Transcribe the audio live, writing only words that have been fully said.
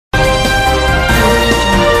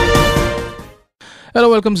Hello,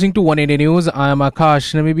 welcome to One India News. I am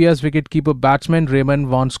Akash. Namibia's wicketkeeper-batsman Raymond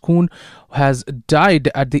van Schoor has died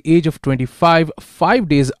at the age of 25, 5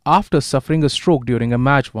 days after suffering a stroke during a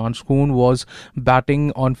match. Van Schoor was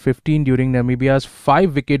batting on 15 during Namibia's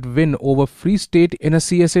 5-wicket win over Free State in a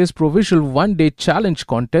CSA's provincial one-day challenge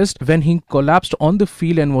contest when he collapsed on the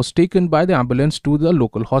field and was taken by the ambulance to the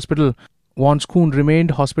local hospital. Van Schoor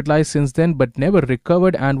remained hospitalized since then but never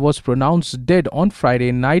recovered and was pronounced dead on Friday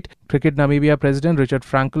night. Cricket Namibia President Richard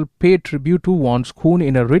Frankle paid tribute to Van Schoor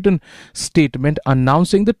in a written statement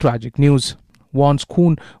announcing the tragic news. Van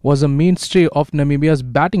Schoor was a mainstay of Namibia's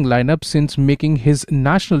batting lineup since making his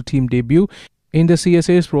national team debut in the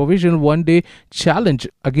CSA's provincial one-day challenge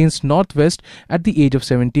against Northwest at the age of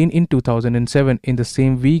 17 in 2007. In the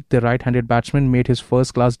same week, the right-handed batsman made his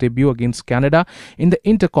first-class debut against Canada in the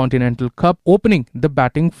Intercontinental Cup, opening the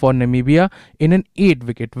batting for Namibia in an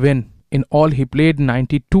 8-wicket win. In all, he played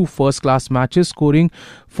 92 first-class matches, scoring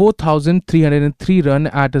 4,303 runs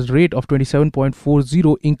at a rate of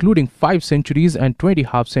 27.40, including 5 centuries and 20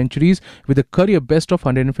 half-centuries, with a career best of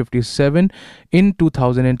 157 in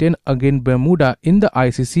 2010 against Bermuda in the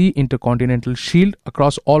ICC Intercontinental Shield.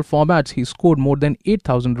 Across all formats, he scored more than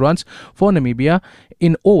 8,000 runs for Namibia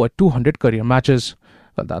in over 200 career matches.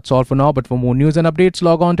 Well, that's all for now, but for more news and updates,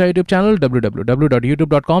 log on to our YouTube channel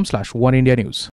www.youtube.com/oneindianews.